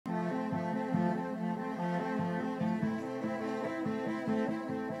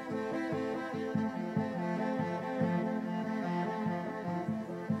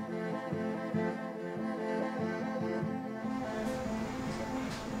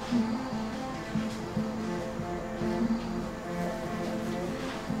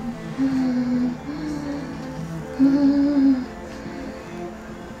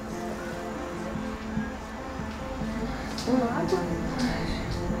Lado.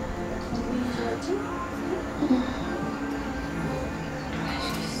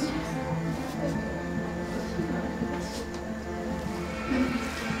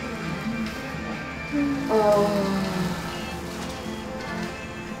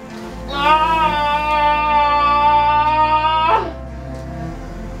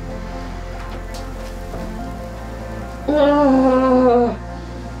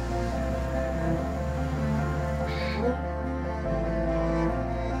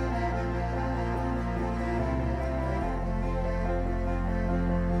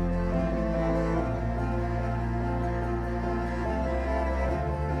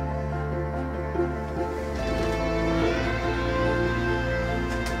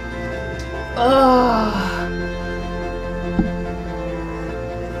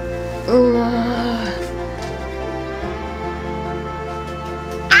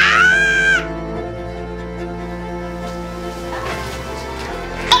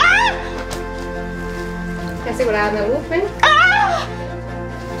 Quer segurar a Naluh? Vem.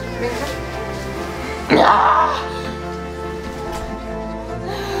 Vem cá.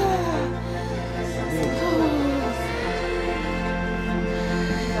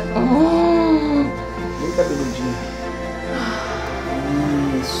 Bem cabeludinho.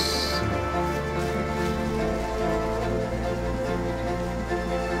 Isso.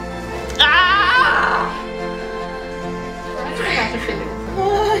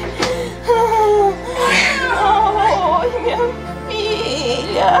 Ai, minha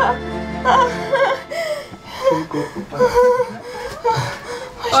filha.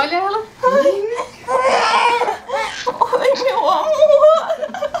 Olha ela. Oi, meu amor.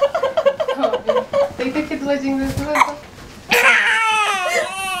 Deita aqui do ladinho desse lado.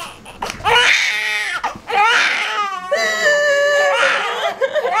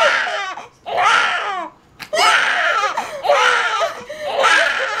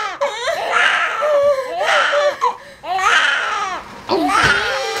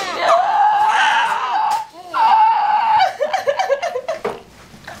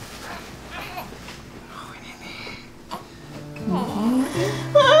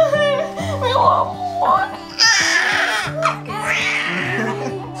 Meu amor.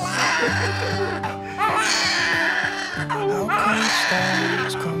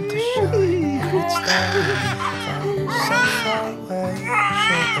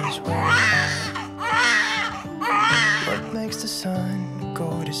 What makes the sun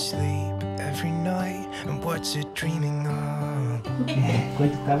go to sleep every night, and what's it dreaming of?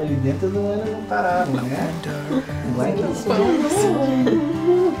 Enquanto estava ali dentro não parava, né? Vai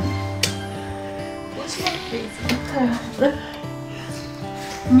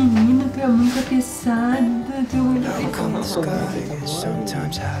Menina, tu é muito pesada. How come the sky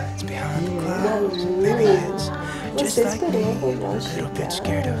sometimes hides behind the clouds? Maybe it's just like me, a little bit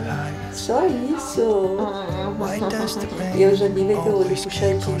scared of heights. Só isso. Why does the rain E eu já vi teu olho always keep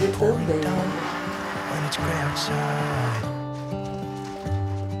puxadinho on pouring também. down when it's gray outside?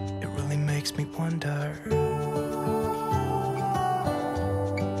 It really makes me wonder.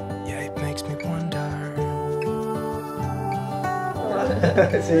 Yeah, it makes me wonder.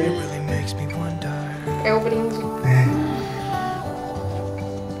 It really makes me wonder. É o brinde.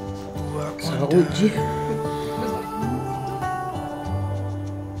 Saúde.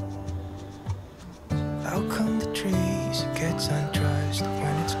 How come the trees gets undressed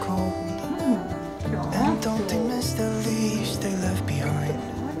when it's cold? And don't they miss the leaves they left behind?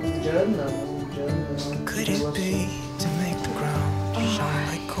 Could it be to make the ground shine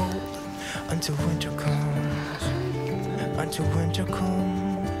like gold until winter comes? Until winter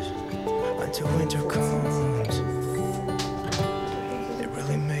comes. Until winter comes. It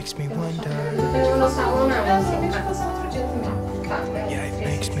really makes me wonder. Yeah, it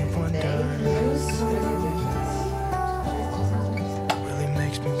makes me wonder. It really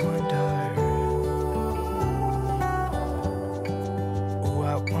makes me wonder. Oh,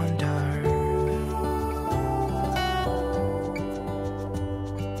 I wonder.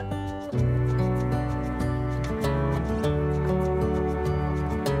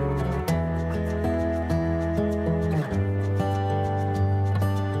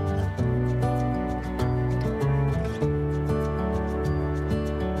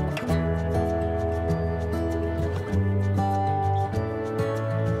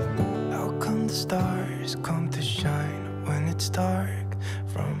 Stars come to shine when it's dark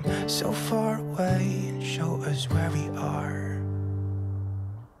from so far away and show us where we are.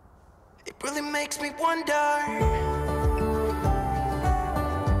 It really makes me wonder.